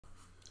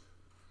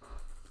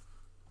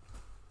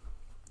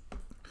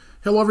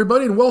Hello,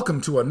 everybody, and welcome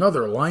to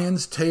another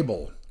Lion's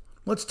Table.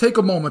 Let's take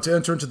a moment to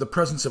enter into the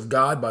presence of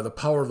God by the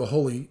power of the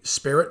Holy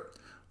Spirit.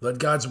 Let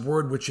God's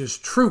word, which is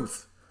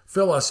truth,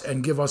 fill us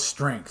and give us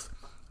strength.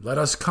 Let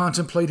us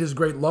contemplate his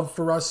great love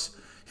for us,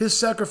 his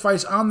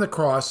sacrifice on the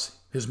cross,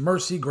 his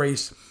mercy,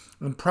 grace,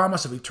 and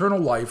promise of eternal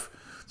life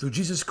through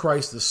Jesus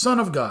Christ, the Son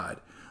of God,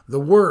 the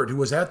Word who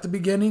was at the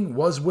beginning,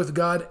 was with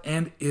God,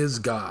 and is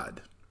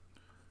God.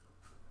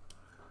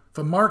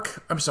 From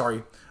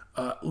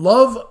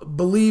love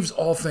believes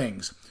all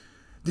things.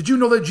 Did you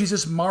know that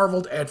Jesus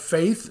marveled at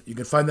faith? You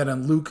can find that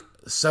in Luke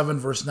 7,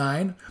 verse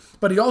 9.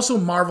 But he also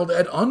marveled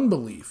at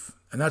unbelief.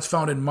 And that's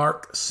found in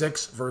Mark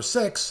 6, verse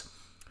 6,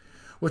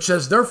 which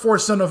says, "Therefore,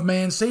 Son of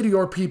Man, say to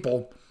your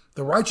people,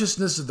 the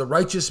righteousness of the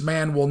righteous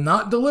man will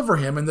not deliver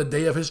him in the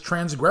day of his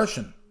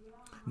transgression.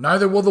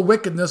 Neither will the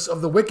wickedness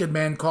of the wicked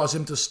man cause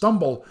him to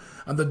stumble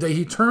on the day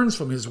he turns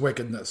from his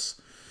wickedness.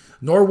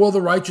 Nor will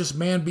the righteous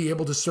man be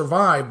able to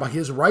survive by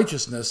his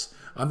righteousness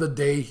on the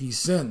day he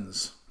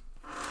sins."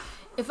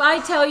 If I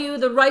tell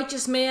the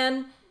righteous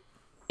man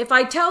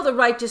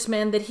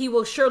that he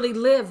will surely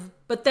live,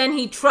 but then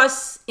he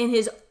trusts in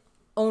his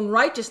own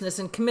righteousness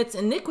and commits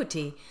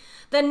iniquity,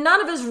 then none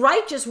of his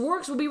righteous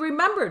works will be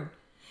remembered.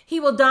 He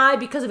will die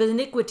because of his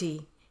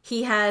iniquity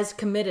he has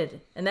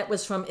committed. And that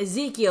was from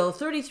Ezekiel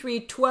 33,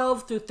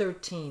 12 through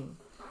 13.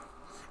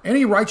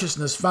 Any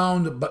righteousness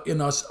found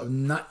in us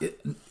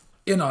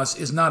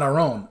is not our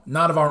own,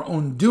 not of our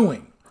own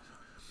doing.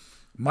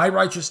 My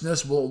righteous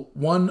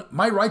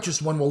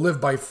one will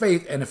live by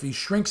faith, and if he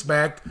shrinks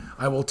back,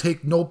 I will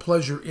take no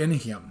pleasure in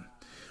him.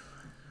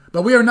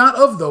 But we are not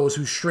of those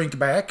who shrink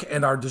back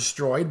and are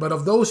destroyed, but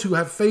of those who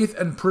have faith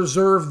and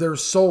preserve their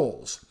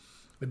souls.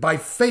 By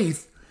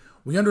faith,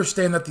 we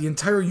understand that the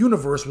entire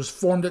universe was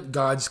formed at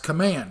God's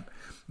command,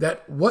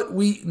 that what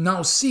we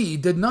now see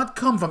did not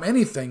come from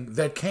anything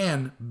that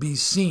can be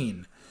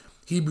seen.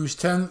 Hebrews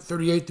 10,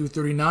 38 through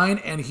 39,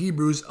 and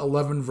Hebrews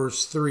 11,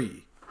 verse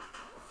 3.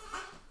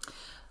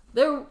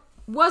 There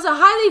was a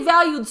highly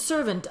valued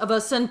servant of a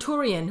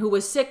centurion who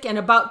was sick and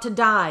about to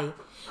die.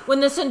 When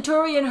the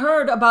centurion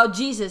heard about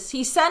Jesus,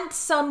 he sent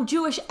some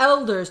Jewish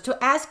elders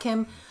to ask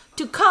him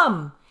to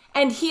come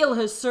and heal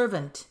his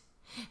servant.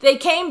 They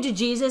came to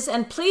Jesus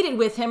and pleaded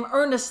with him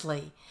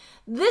earnestly,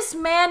 "This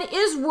man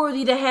is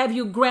worthy to have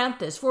you grant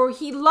this, for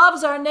he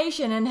loves our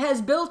nation and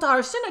has built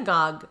our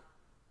synagogue."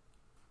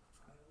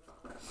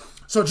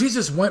 So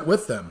Jesus went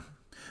with them.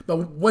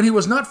 But when he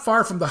was not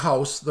far from the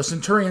house, the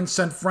centurion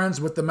sent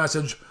friends with the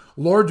message,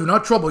 "Lord, do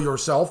not trouble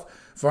yourself,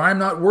 for I am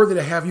not worthy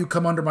to have you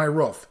come under my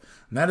roof.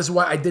 And that is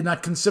why I did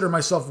not consider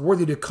myself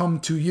worthy to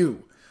come to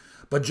you.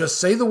 But just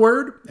say the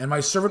word, and my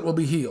servant will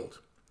be healed.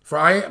 For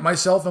I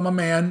myself am a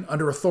man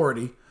under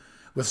authority,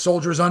 with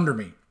soldiers under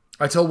me.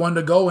 I tell one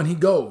to go, and he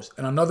goes,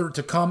 and another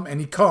to come,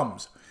 and he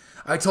comes.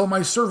 I tell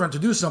my servant to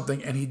do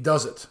something, and he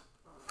does it."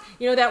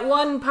 You know, that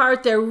one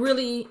part there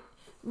really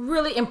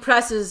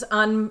impresses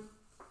on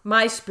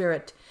my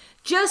spirit.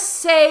 Just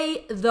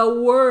say the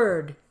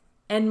word,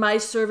 and my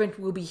servant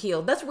will be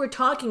healed. That's what we're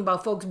talking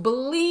about, folks.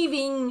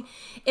 Believing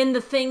in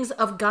the things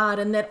of God,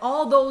 and that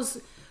all those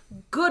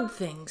good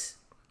things,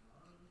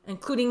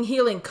 including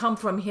healing, come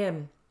from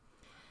him.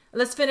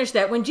 Let's finish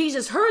that. When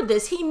Jesus heard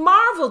this, he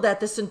marveled at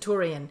the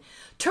centurion.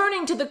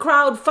 Turning to the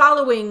crowd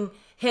following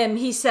him,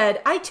 he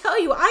said, "I tell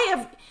you, I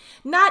have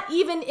not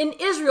even in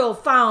Israel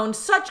found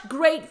such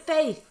great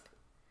faith."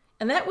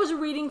 And that was a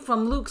reading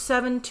from Luke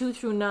 7, 2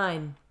 through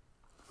 9.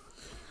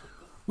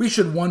 We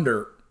should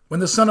wonder, when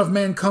the Son of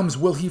Man comes,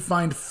 will he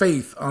find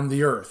faith on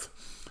the earth?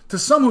 To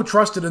some who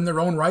trusted in their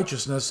own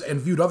righteousness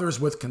and viewed others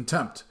with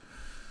contempt.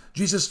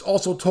 Jesus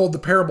also told the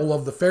parable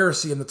of the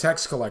Pharisee and the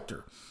tax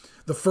collector.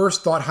 The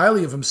first thought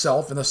highly of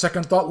himself, and the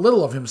second thought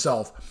little of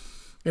himself.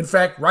 In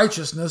fact,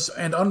 unrighteous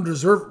and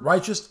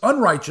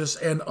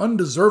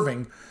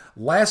undeserving,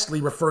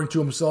 lastly referring to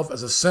himself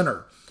as a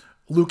sinner.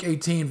 Luke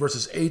 18,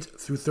 verses 8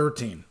 through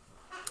 13.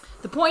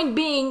 The point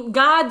being,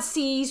 God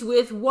sees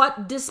with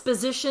what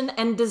disposition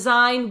and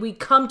design we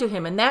come to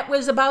him. And that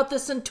was about the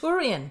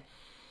centurion.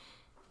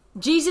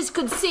 Jesus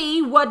could see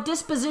what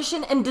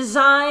disposition and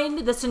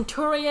design the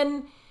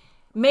centurion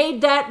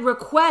made that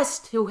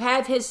request to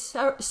have his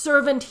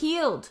servant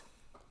healed.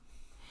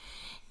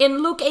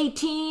 In Luke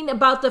 18,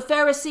 about the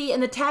Pharisee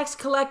and the tax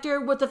collector,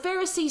 what the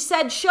Pharisee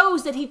said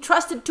shows that he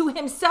trusted to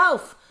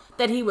himself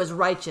that he was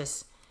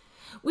righteous.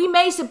 We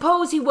may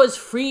suppose he was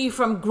free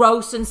from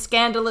gross and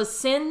scandalous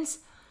sins.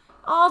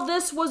 All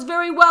this was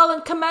very well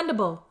and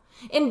commendable.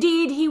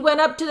 Indeed, he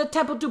went up to the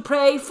temple to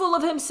pray, full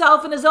of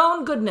himself and his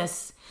own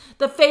goodness.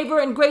 The favor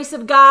and grace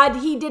of God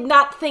he did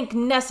not think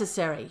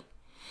necessary.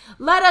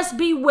 Let us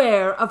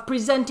beware of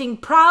presenting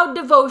proud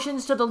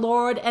devotions to the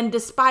Lord and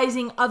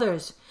despising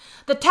others.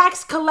 The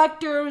tax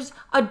collector's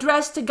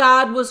address to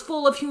God was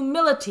full of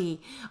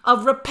humility,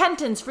 of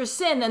repentance for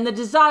sin and the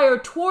desire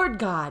toward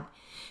God.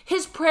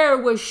 His prayer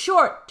was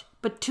short,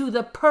 but to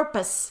the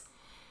purpose.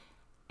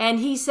 And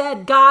he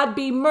said, "God,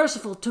 be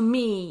merciful to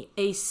me,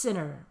 a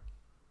sinner."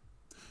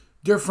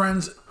 Dear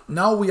friends,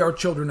 now we are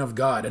children of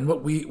God, and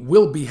what we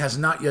will be has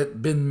not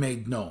yet been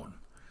made known.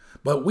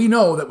 But we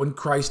know that when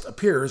Christ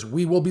appears,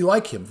 we will be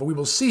like him, for we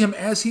will see him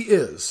as he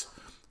is.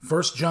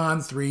 1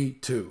 John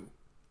 3:2.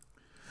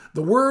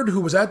 The Word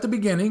who was at the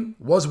beginning,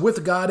 was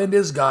with God, and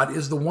is God,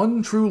 is the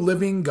one true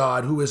living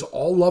God who is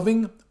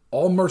all-loving,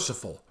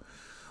 all-merciful.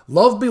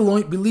 Love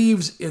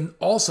believes in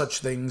all such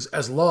things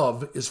as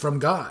love is from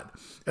God,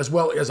 as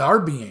well as our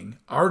being,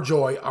 our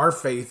joy, our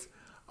faith,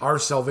 our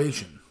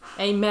salvation.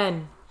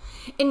 Amen.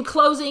 In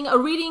closing, a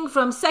reading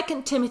from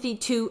 2 Timothy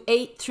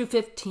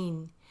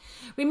 2:8-15.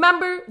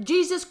 Remember,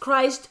 Jesus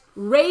Christ,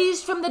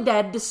 raised from the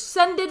dead,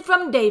 descended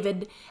from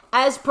David,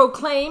 as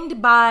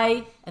proclaimed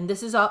by, and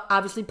this is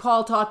obviously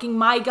Paul talking,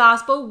 my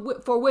gospel,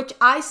 for which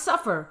I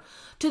suffer,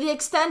 to the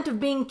extent of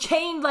being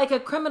chained like a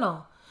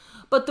criminal.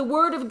 But the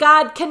word of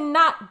God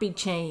cannot be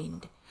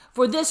chained.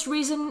 For this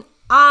reason,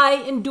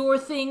 I endure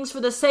things for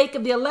the sake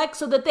of the elect,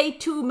 so that they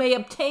too may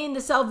obtain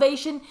the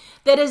salvation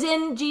that is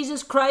in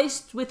Jesus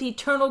Christ with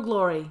eternal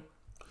glory.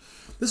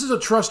 This is a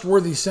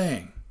trustworthy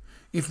saying.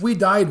 If we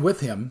died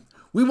with him,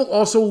 we will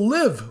also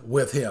live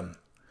with him.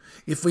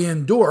 If we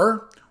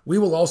endure, we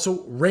will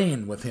also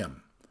reign with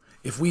him.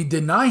 If we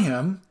deny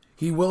him,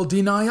 he will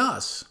deny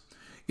us.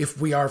 If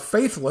we are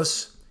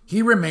faithless,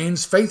 he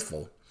remains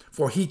faithful,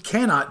 for he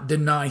cannot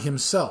deny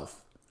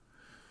himself.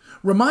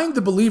 Remind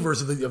the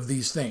believers of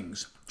these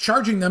things,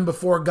 charging them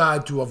before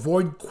God to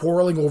avoid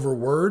quarreling over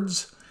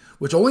words,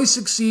 which only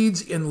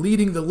succeeds in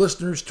leading the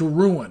listeners to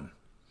ruin.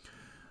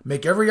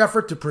 Make every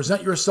effort to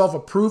present yourself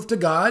approved to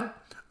God,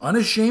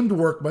 unashamed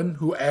workman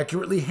who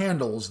accurately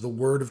handles the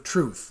word of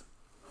truth.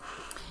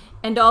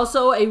 And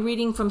also a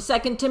reading from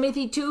 2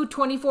 Timothy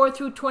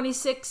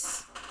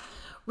 2:24-26.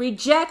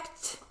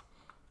 Reject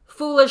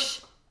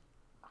foolish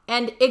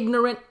and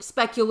ignorant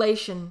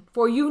speculation,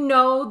 for you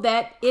know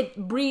that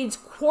it breeds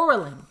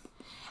quarreling.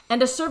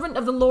 And a servant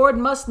of the Lord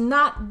must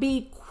not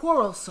be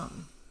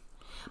quarrelsome,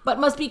 but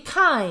must be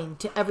kind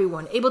to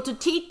everyone, able to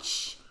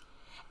teach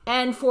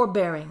and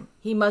forbearing.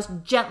 He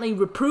must gently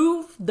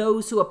reprove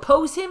those who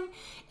oppose him,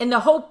 in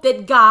the hope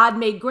that God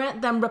may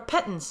grant them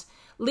repentance,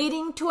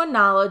 leading to a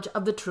knowledge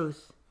of the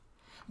truth.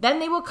 Then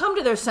they will come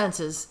to their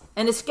senses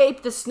and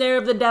escape the snare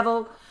of the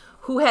devil,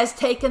 who has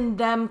taken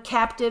them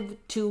captive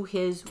to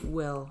his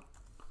will.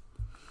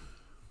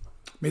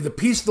 May the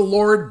peace of the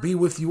Lord be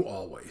with you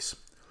always.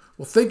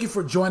 Well, thank you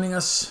for joining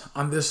us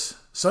on this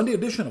Sunday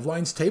edition of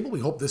Lion's Table.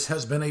 We hope this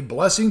has been a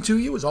blessing to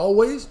you, as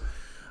always.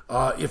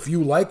 If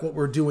you like what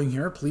we're doing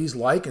here, please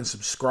like and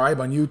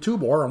subscribe on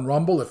YouTube or on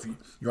Rumble. If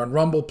you're on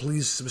Rumble,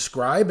 please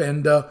subscribe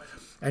and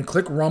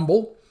click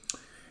Rumble.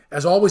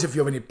 As always, if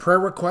you have any prayer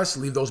requests,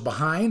 leave those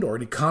behind, or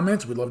any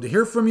comments. We'd love to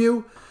hear from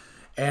you.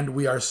 And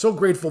we are so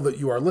grateful that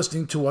you are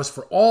listening to us.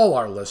 For all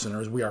our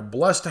listeners, we are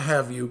blessed to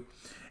have you.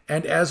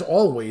 And as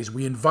always,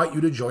 we invite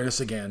you to join us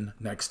again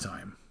next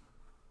time.